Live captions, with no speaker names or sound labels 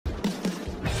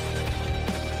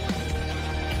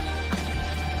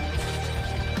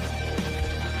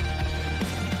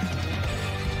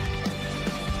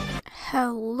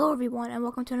Hello everyone and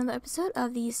welcome to another episode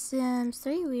of The Sims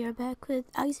 3. We are back with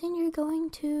Alexandria going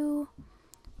to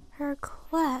her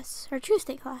class, her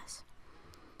Tuesday class.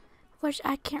 Which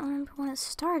I can't remember when it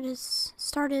started. It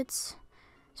starts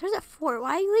at 4.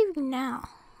 Why are you leaving now?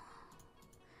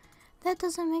 That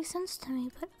doesn't make sense to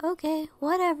me, but okay,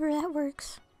 whatever, that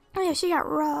works. Oh yeah, she got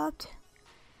robbed.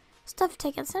 Stuff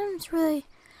taken. Sims really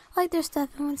like their stuff,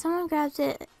 and when someone grabs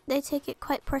it, they take it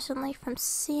quite personally. From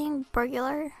seeing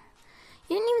burglar.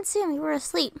 You didn't even see him, you were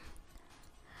asleep.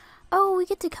 Oh, we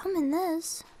get to come in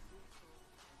this.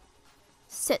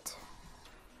 Sit.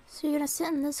 So you're gonna sit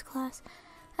in this class.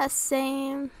 That's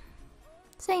same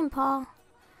Paul.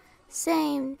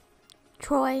 Same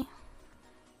Troy.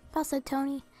 Paul said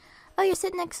Tony. Oh, you're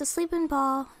sitting next to sleeping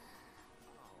Paul.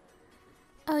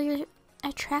 Oh, you're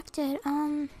attracted. Who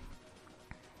are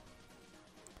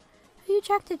you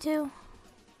attracted to?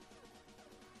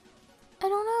 I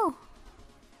don't know.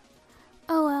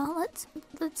 Oh well,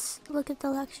 let's look at the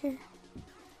lecture.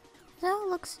 That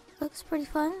looks pretty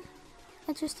fun.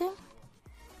 Interesting.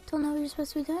 Don't know what you're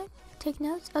supposed to be doing. Take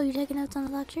notes. Oh, you're taking notes on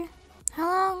the lecture? How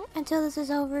long until this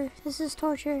is over? This is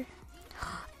torture.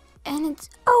 And it's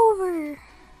over!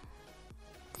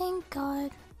 Thank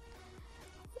God.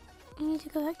 You need to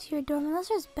go back to your dorm unless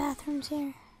there's bathrooms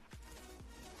here.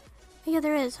 Yeah,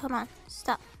 there is. Hold on.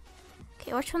 Stop.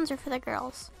 Okay, which ones are for the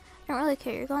girls? I don't really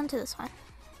care. You're going to this one.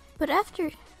 But after...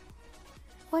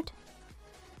 What?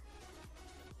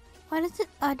 What is it?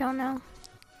 I don't know.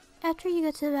 After you go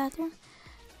to the bathroom,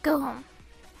 go home.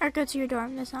 Or go to your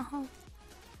dorm. That's not home.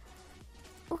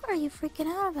 What are you freaking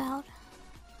out about?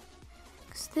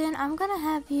 Because then I'm gonna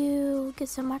have you get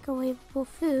some microwavable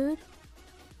food.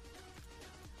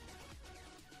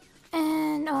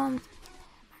 And,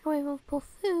 microwavable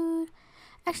food.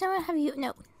 Actually, I'm gonna have you... No.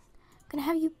 I'm gonna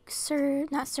have you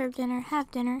serve... Not serve dinner. Have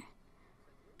dinner.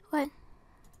 What?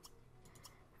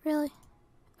 Really?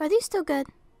 Are these still good?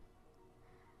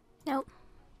 Nope.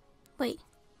 Wait.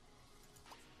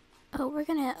 Oh, we're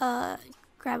gonna,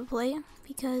 grab a plate,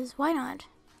 because why not?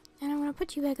 And I'm gonna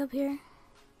put you back up here.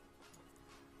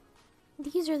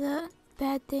 These are the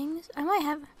bad things.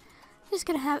 Just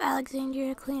gonna have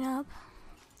Alexandria clean up.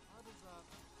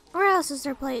 Where else is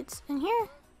there plates? In here?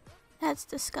 That's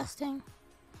disgusting.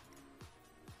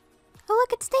 Oh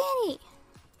look, it's Danny!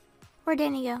 Where'd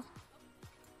Danny go?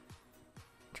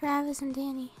 Travis and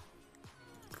Danny.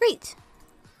 Great!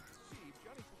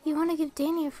 You want to give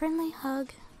Danny a friendly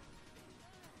hug.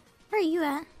 Where are you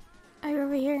at? Oh, you're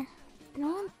over here. No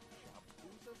one?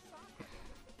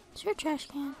 It's your trash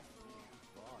can.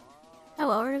 Oh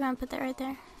well, we're gonna put that right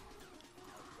there.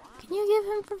 Can you give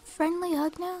him a friendly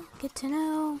hug now? Get to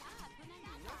know.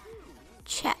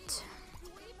 Chat.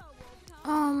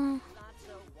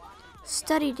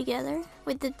 Study together.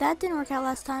 Wait, that didn't work out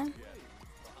last time.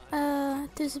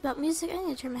 This is about music. I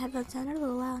need to turn my headphones down. They're a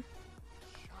little loud.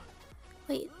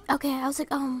 Wait, okay, I was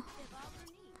like,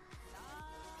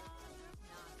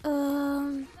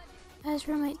 as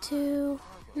roommate 2,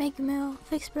 make a meal,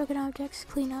 fix broken objects,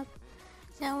 clean up.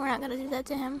 No, we're not gonna do that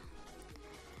to him.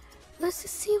 Let's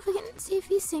see if we can see if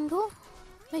he's single.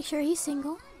 Make sure he's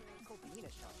single.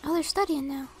 Oh, they're studying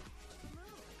now.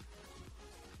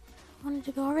 Wanted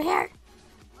to go over here.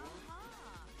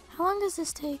 How long does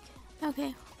this take?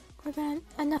 Okay, we're gonna...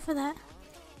 Enough of that.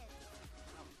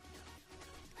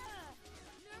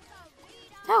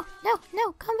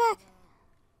 No, come back.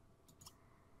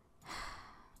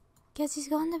 Guess he's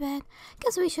going to bed.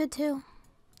 Guess we should too.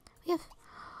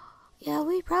 Yeah,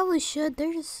 we probably should.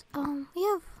 There's, we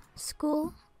have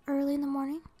school early in the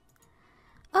morning.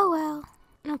 Oh well.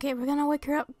 Okay, we're gonna wake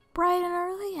her up bright and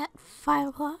early at 5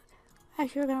 o'clock.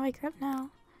 Actually, we're gonna wake her up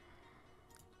now.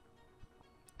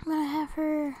 I'm gonna have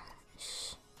her...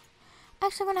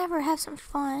 Actually, I'm gonna have her have some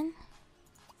fun.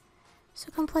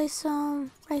 So come play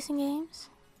some racing games.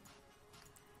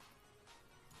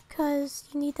 Because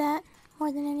you need that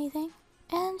more than anything.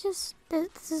 And just,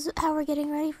 this is how we're getting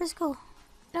ready for school.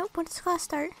 Nope, when does class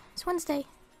start? It's Wednesday.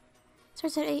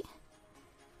 Starts at 8.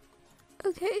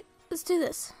 Okay, let's do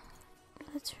this.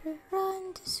 Let's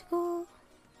run to school.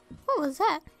 What was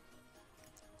that?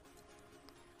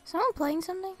 Someone playing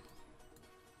something?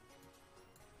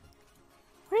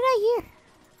 What did I hear?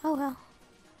 Oh well.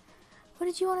 What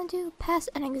did you want to do? Pass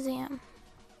an exam.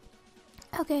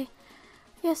 Okay.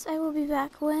 Yes, I will be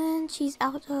back when she's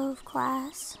out of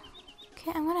class.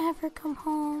 Okay, I'm gonna have her come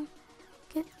home.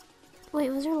 Wait,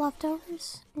 was there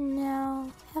leftovers?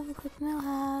 No. Have a quick meal,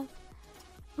 have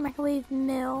microwave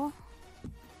meal.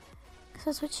 Because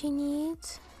that's what she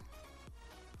needs.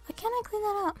 Why can't I clean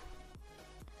that up?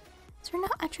 Is there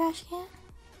not a trash can?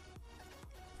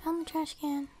 Found the trash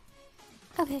can.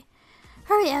 Okay.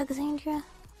 Hurry, Alexandria.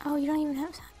 Oh, you don't even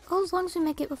have time. Oh, as long as we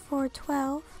make it before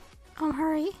 12.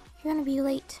 Hurry. You're gonna be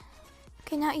late.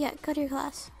 Okay, not yet. Go to your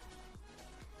class.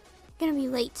 You're gonna be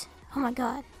late. Oh my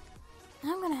god.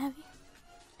 Now I'm gonna have you.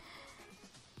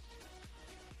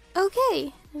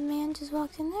 Okay. The man just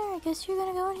walked in there. I guess you're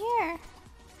gonna go in here.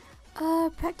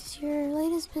 Practice your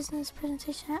latest business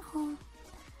presentation at home.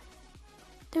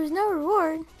 There was no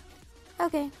reward.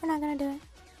 Okay, we're not gonna do it.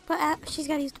 But she's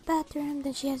gotta use the bathroom,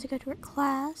 then she has to go to her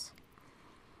class.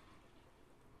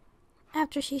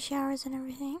 After she showers and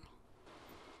everything.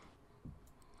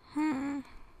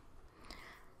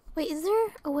 Wait, is there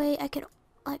a way I could,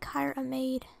 like, hire a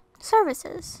maid?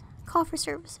 Services. Call for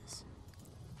services.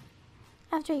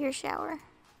 After your shower.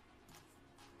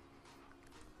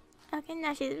 Okay,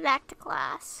 now she's back to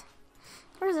class.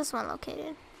 Where's this one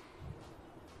located?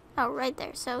 Oh, right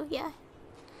there. So, yeah.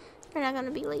 You're not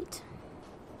gonna be late.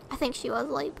 I think she was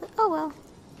late, but oh well.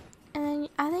 And then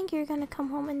I think you're gonna come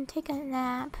home and take a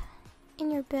nap.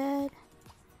 In your bed.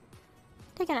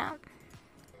 Take a nap.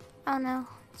 Oh no.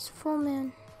 It's full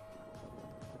moon.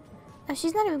 Oh,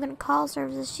 she's not even gonna call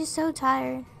services. She's so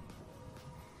tired.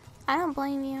 I don't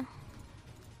blame you.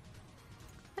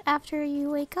 But after you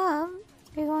wake up,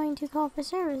 you're going to call for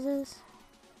services.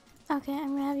 Okay,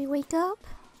 I'm gonna have you wake up.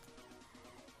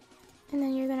 And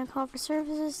then you're gonna call for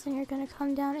services. Then you're gonna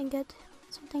come down and get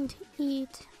something to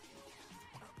eat.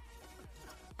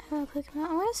 Have a quick meal.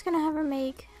 I'm just gonna have her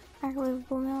make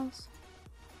microwavable meals.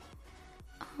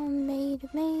 Maid.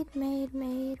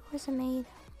 Where's the maid?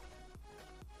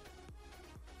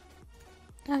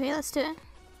 Okay, let's do it.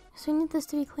 So we need this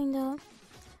to be cleaned up.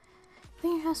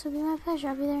 Clean your house will be my pleasure.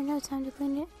 I'll be there in no time to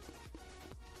clean it.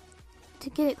 To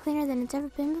get it cleaner than it's ever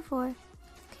been before.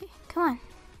 Okay, come on.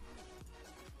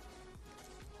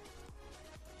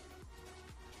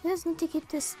 We just need to keep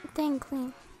this thing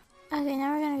clean. Okay,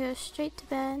 now we're gonna go straight to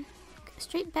bed. Go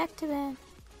straight back to bed.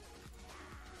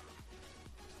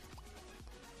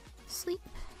 Sleep.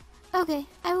 Okay,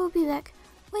 I will be back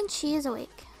when she is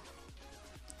awake.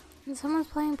 And someone's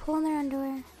playing pool in their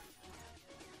underwear.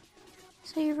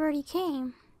 So you've already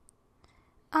came.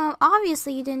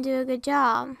 Obviously you didn't do a good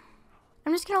job.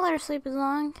 I'm just gonna let her sleep as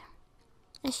long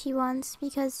as she wants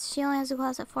because she only has a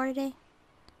class at 4 today.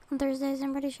 On Thursdays,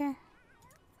 I'm pretty sure.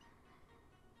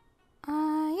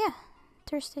 Yeah.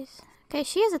 Thursdays. Okay,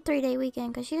 she has a 3-day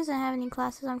weekend because she doesn't have any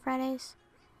classes on Fridays.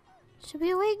 She'll be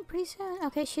awake pretty soon.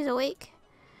 Okay, she's awake.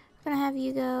 We're gonna have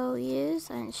you go use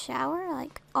and shower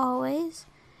like always.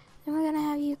 Then we're gonna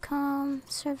have you come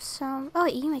serve some. Oh,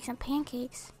 you can make some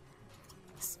pancakes.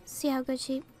 Let's see how good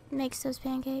she makes those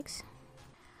pancakes.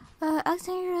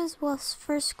 Alexandra's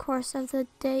first course of the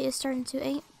day is starting to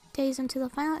 8 days until the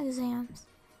final exams.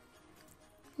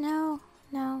 No.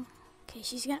 Okay,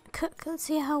 she's gonna cook. Let's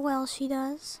see how well she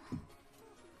does.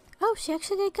 Oh, she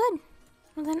actually did good.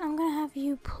 Well, then I'm gonna have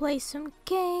you play some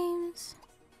games.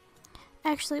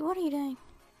 Actually, what are you doing?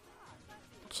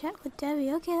 Chat with Debbie.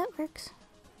 Okay, that works.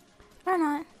 Or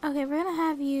not. Okay, we're gonna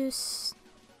have you.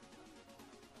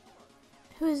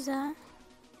 Who is that?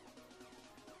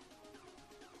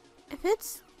 If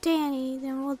it's Danny,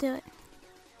 then we'll do it.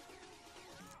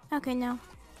 Okay, no.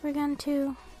 We're going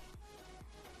to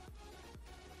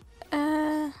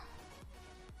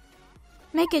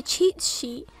make a cheat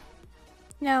sheet.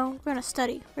 No, we're gonna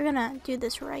study. We're gonna do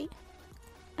this right.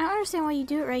 I don't understand why you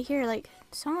do it right here. Like,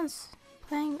 someone's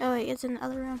playing. Oh wait, it's in the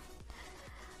other room.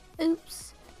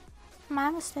 Oops.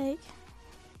 My mistake.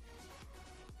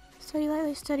 Study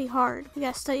lightly, study hard. We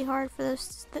gotta study hard for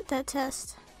that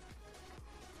test.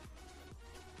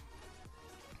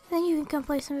 Then you can come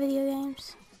play some video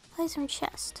games. Play some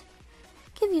chess.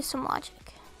 Give you some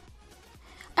logic.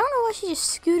 I don't know why she just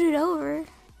scooted over.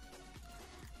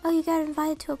 Oh, you got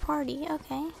invited to a party.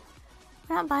 Okay.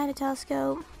 We're not buying a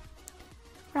telescope.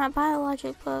 We're not buying a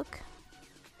logic book.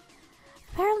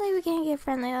 Apparently we can't get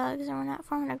friendly dogs and we're not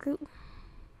forming a group.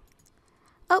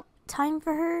 Oh, time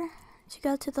for her to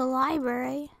go to the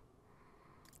library.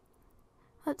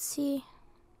 Let's see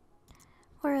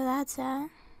where that's at.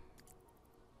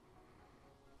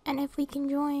 And if we can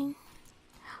join.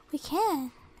 We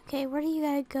can. Okay, where do you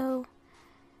gotta go?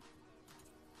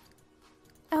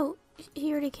 Oh,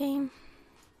 he already came.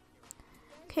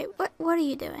 Okay, what are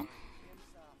you doing?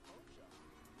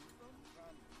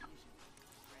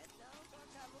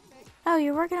 Oh,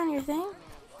 you're working on your thing?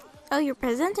 Oh, you're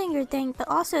presenting your thing, but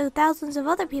also thousands of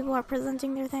other people are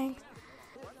presenting their thing.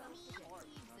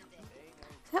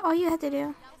 Is that all you had to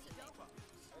do?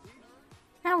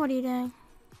 Now what are you doing?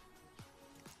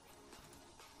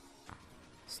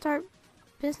 Start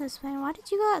business plan. Why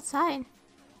did you go outside?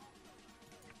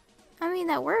 I mean,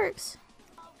 that works.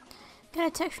 Got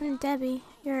a text from Debbie,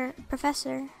 your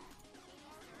professor.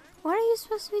 What are you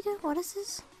supposed to be doing? What is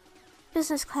this?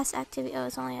 Business class activity. Oh,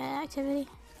 it's only an activity.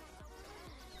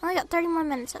 Only got 30 more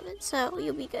minutes of it, so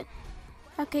you'll be good.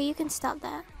 Okay, you can stop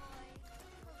that.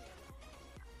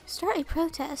 Start a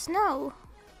protest. No.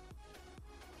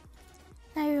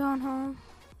 Now you're going home.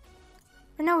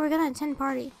 Or no, we're gonna attend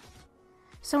party.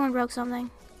 Someone broke something.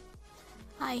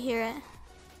 I hear it.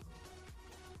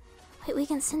 Wait, we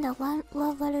can send a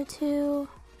love letter to...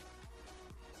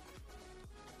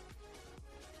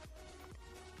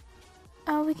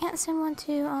 Oh, we can't send one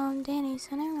to Danny,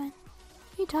 so never mind.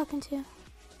 Who are you talking to?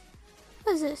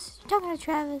 What is this? You're talking to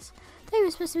Travis. I thought you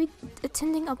were supposed to be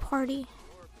attending a party.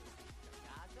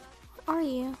 What are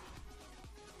you?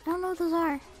 I don't know what those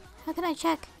are. How can I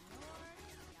check?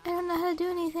 I don't know how to do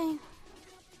anything.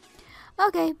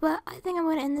 Okay, but I think I'm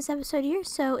going to end this episode here.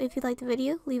 So if you liked the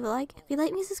video, leave a like. If you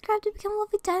like me, subscribe to become a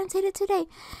lovely Dinotato today.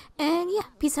 And yeah,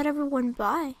 peace out everyone.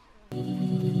 Bye.